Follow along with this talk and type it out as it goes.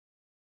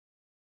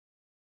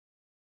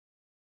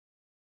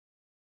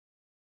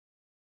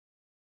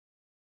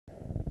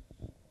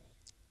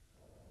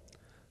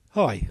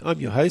Hi, I'm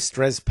your host,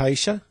 Raz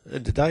Pasha,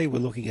 and today we're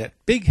looking at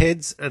big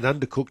heads and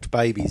undercooked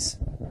babies.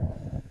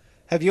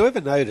 Have you ever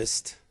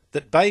noticed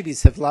that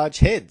babies have large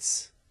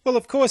heads? Well,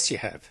 of course you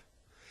have.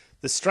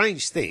 The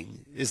strange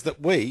thing is that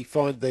we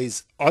find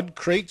these odd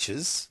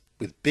creatures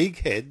with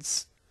big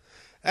heads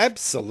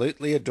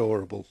absolutely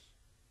adorable.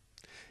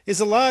 Is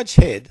a large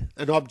head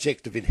an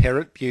object of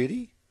inherent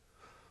beauty?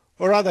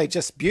 Or are they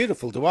just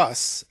beautiful to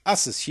us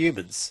as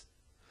humans?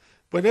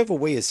 Whenever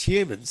we as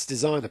humans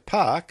design a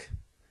park,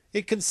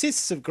 it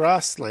consists of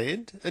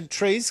grassland and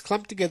trees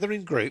clumped together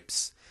in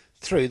groups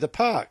through the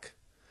park.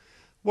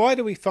 Why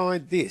do we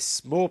find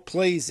this more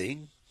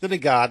pleasing than a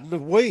garden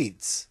of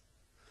weeds?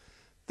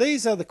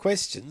 These are the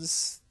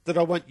questions that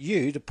I want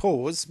you to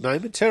pause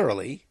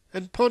momentarily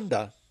and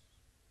ponder.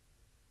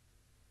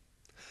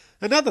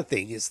 Another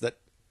thing is that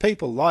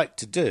people like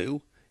to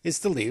do is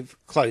to live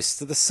close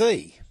to the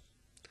sea.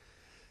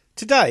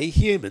 Today,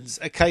 humans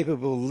are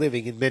capable of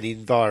living in many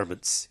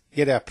environments,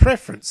 yet our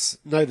preference,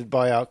 noted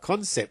by our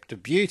concept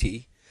of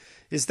beauty,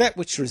 is that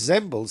which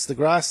resembles the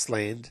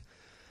grassland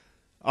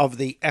of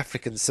the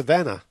African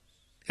savanna,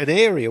 an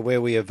area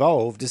where we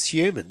evolved as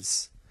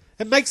humans.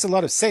 It makes a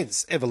lot of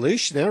sense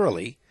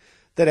evolutionarily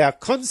that our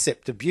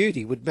concept of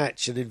beauty would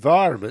match an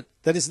environment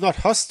that is not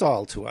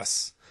hostile to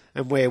us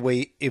and where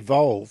we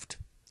evolved.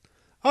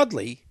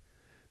 Oddly,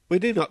 we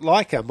do not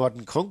like our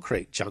modern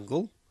concrete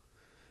jungle,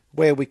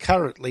 where we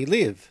currently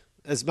live,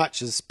 as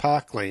much as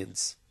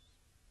parklands.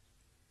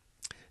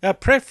 Our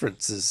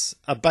preferences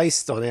are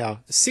based on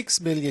our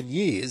 6 million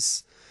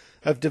years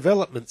of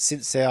development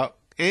since our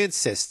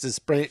ancestors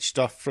branched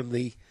off from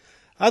the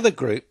other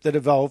group that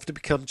evolved to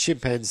become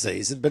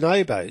chimpanzees and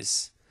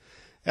bonobos.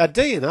 Our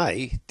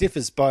DNA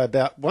differs by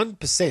about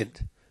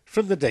 1%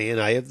 from the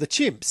DNA of the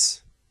chimps.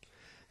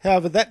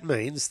 However, that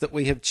means that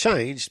we have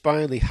changed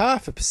by only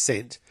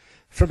 0.5%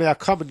 from our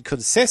common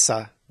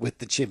ancestor with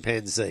the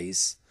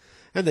chimpanzees,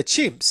 and the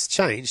chimps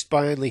changed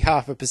by only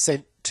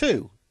 0.5%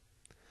 too.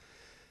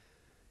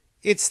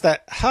 It's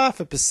that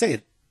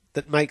 0.5%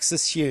 that makes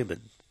us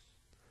human.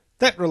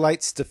 That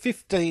relates to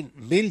 15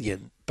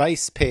 million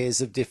base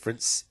pairs of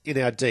difference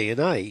in our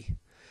DNA.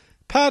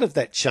 Part of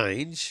that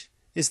change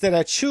is that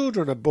our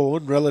children are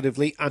born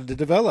relatively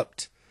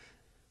underdeveloped,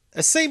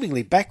 a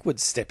seemingly backward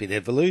step in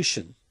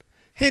evolution,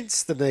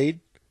 hence the need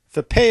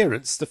for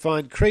parents to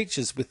find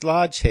creatures with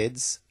large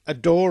heads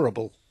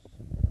adorable.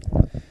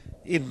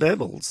 In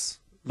mammals,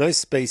 most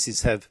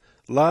species have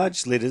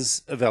large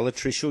litters of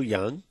allotricial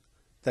young,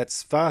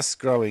 that's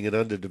fast-growing and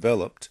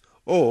underdeveloped,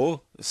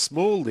 or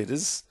small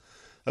litters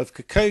of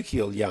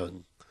coccochial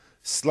young,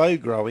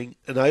 slow-growing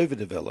and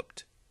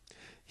overdeveloped.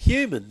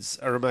 Humans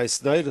are a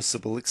most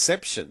noticeable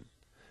exception,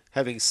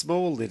 having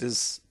small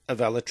litters of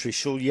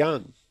allotricial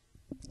young.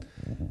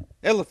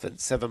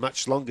 Elephants have a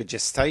much longer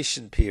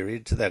gestation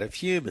period to that of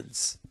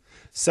humans,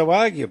 so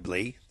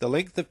arguably the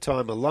length of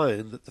time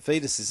alone that the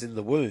fetus is in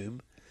the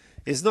womb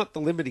is not the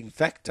limiting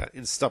factor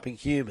in stopping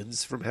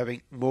humans from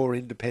having more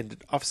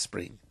independent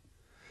offspring.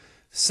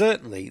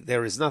 Certainly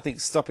there is nothing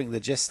stopping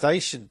the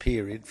gestation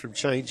period from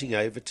changing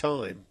over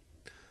time,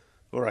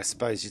 or I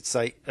suppose you'd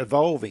say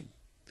evolving,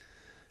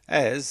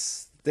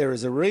 as there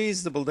is a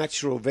reasonable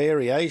natural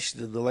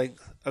variation in the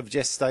length of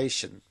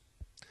gestation.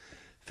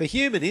 For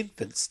human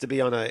infants to be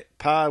on a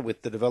par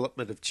with the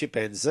development of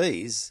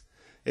chimpanzees,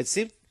 it's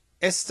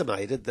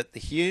estimated that the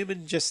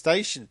human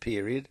gestation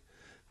period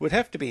would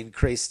have to be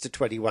increased to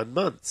 21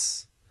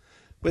 months.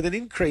 With an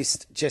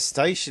increased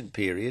gestation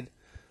period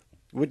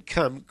would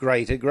come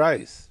greater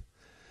growth.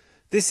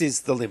 This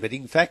is the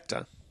limiting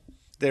factor.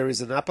 There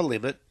is an upper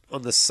limit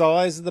on the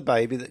size of the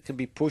baby that can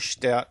be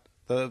pushed out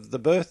of the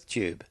birth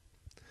tube.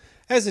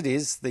 As it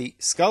is, the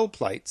skull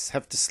plates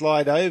have to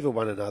slide over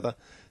one another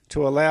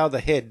to allow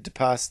the head to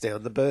pass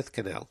down the birth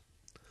canal.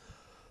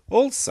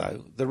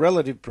 Also, the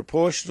relative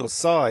proportional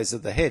size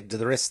of the head to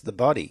the rest of the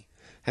body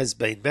has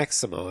been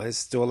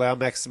maximised to allow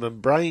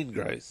maximum brain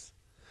growth.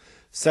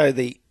 So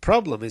the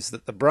problem is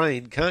that the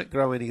brain can't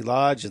grow any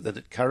larger than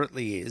it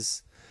currently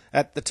is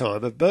at the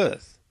time of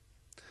birth.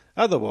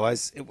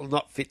 Otherwise, it will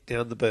not fit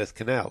down the birth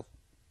canal.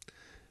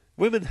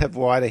 Women have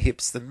wider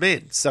hips than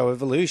men, so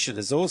evolution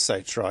has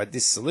also tried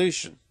this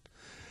solution,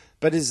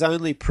 but is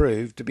only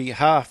proved to be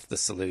half the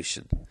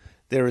solution.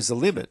 There is a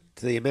limit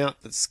to the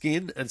amount that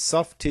skin and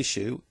soft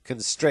tissue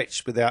can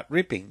stretch without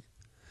ripping.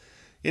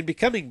 In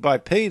becoming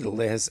bipedal,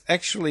 there has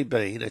actually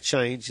been a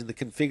change in the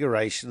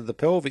configuration of the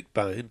pelvic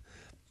bone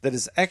that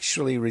has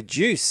actually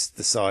reduced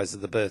the size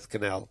of the birth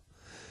canal,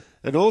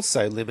 and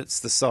also limits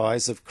the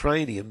size of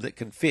cranium that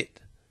can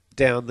fit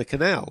down the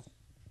canal.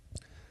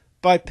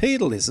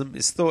 Bipedalism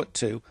is thought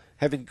to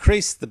have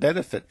increased the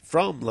benefit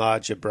from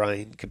larger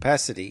brain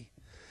capacity.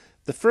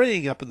 The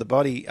freeing up of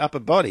the upper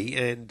body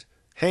and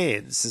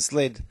hands has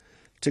led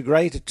to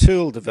greater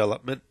tool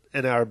development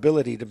and our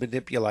ability to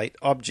manipulate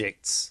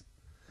objects.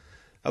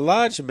 A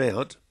large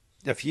amount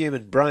of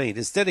human brain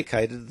is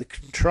dedicated to the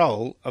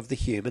control of the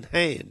human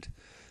hand,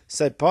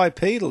 so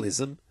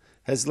bipedalism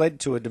has led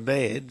to a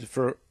demand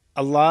for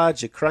a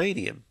larger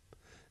cranium.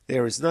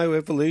 There is no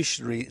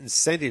evolutionary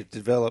incentive to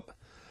develop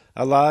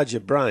a larger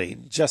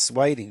brain just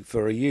waiting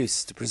for a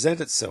use to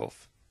present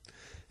itself,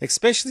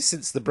 especially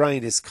since the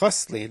brain is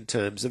costly in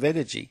terms of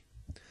energy.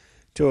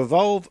 To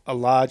evolve a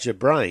larger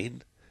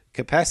brain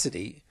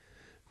capacity,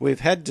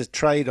 we've had to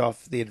trade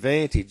off the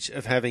advantage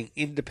of having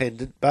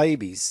independent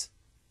babies.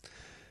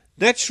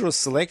 Natural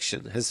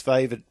selection has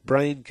favoured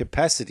brain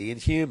capacity in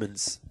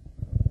humans.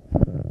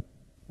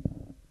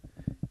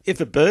 If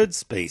a bird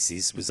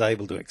species was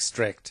able to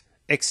extract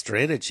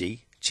extra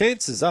energy,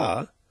 chances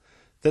are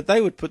that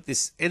they would put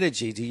this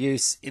energy to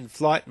use in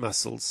flight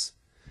muscles.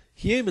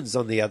 Humans,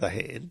 on the other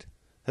hand,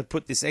 have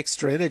put this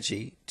extra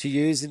energy to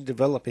use in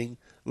developing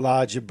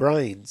larger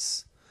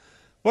brains.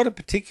 What a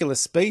particular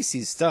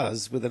species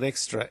does with an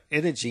extra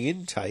energy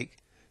intake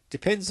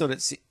depends on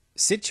its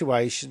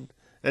situation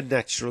and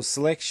natural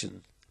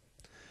selection.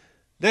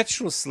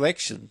 Natural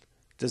selection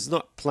does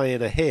not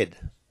plan ahead.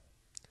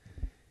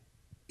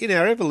 In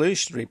our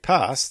evolutionary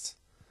past,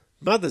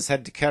 mothers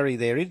had to carry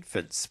their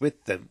infants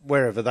with them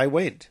wherever they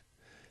went.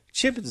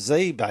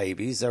 Chimpanzee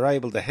babies are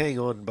able to hang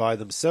on by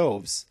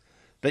themselves,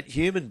 but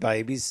human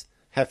babies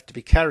have to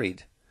be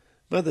carried.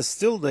 Mothers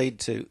still need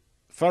to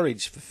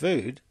forage for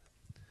food.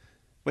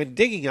 When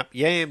digging up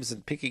yams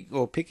and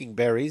picking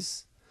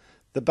berries,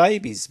 the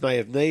babies may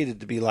have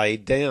needed to be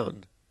laid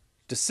down.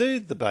 To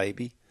soothe the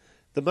baby,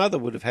 the mother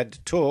would have had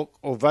to talk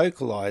or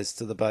vocalise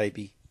to the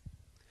baby.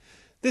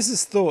 This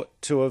is thought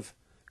to have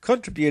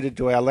contributed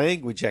to our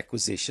language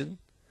acquisition,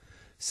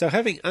 so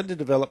having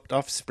underdeveloped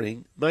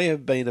offspring may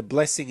have been a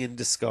blessing in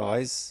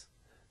disguise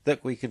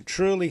that we can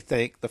truly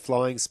thank the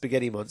flying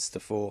spaghetti monster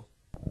for.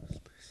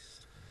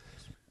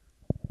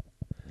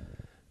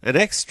 An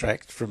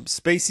extract from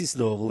Species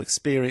Normal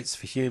Experience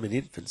for Human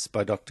Infants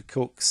by Dr.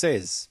 Cook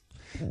says,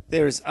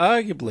 there is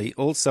arguably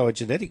also a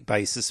genetic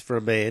basis for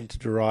a man to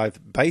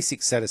derive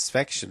basic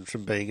satisfaction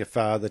from being a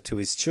father to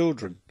his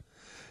children,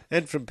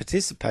 and from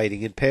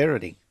participating in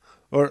parenting,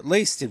 or at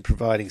least in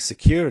providing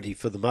security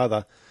for the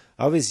mother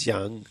of his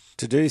young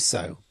to do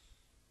so.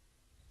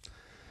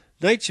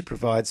 Nature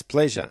provides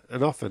pleasure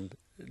and often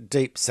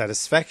deep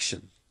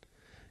satisfaction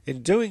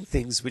in doing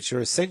things which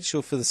are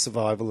essential for the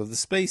survival of the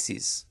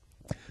species.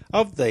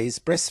 Of these,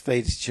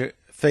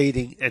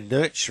 breastfeeding and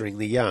nurturing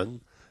the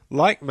young,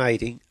 like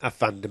mating, are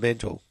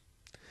fundamental.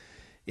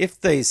 If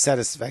these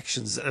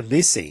satisfactions are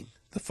missing,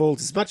 the fault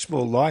is much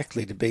more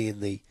likely to be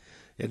in the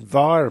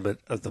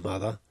environment of the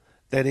mother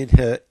than in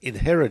her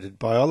inherited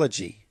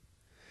biology.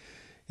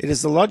 It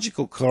is a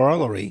logical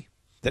corollary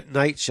that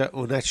nature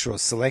or natural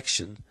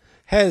selection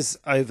has,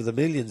 over the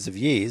millions of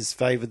years,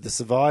 favoured the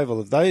survival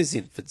of those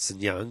infants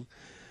and young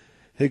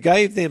who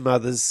gave their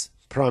mothers,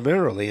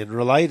 primarily and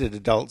related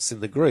adults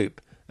in the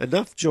group,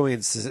 enough joy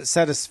and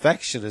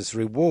satisfaction as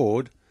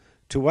reward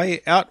to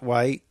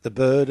outweigh the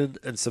burden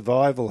and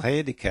survival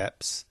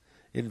handicaps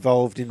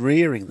involved in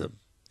rearing them.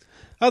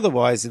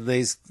 Otherwise, in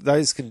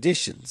those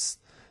conditions,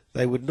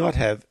 they would not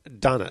have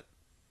done it.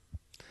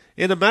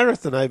 In a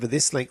marathon over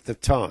this length of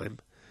time,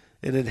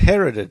 an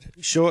inherited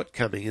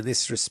shortcoming in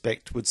this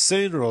respect would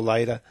sooner or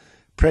later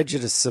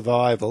prejudice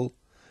survival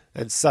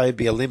and so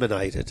be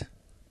eliminated.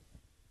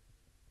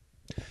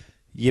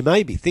 You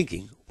may be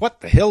thinking,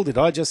 what the hell did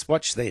I just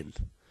watch then?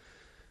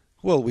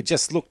 Well, we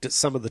just looked at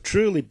some of the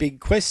truly big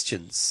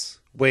questions.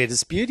 Where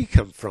does beauty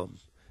come from?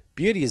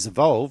 Beauty has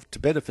evolved to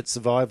benefit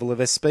survival of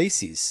our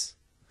species.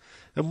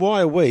 And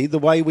why are we the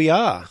way we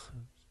are?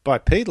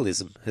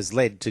 Bipedalism has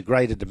led to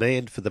greater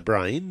demand for the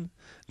brain.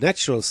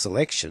 Natural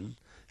selection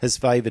has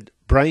favoured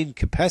brain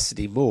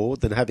capacity more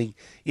than having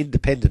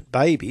independent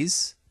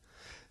babies.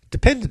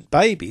 Dependent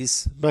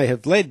babies may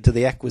have led to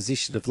the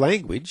acquisition of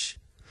language,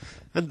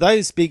 and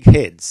those big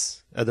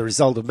heads are the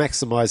result of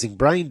maximising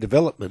brain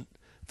development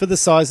for the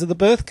size of the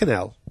birth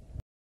canal.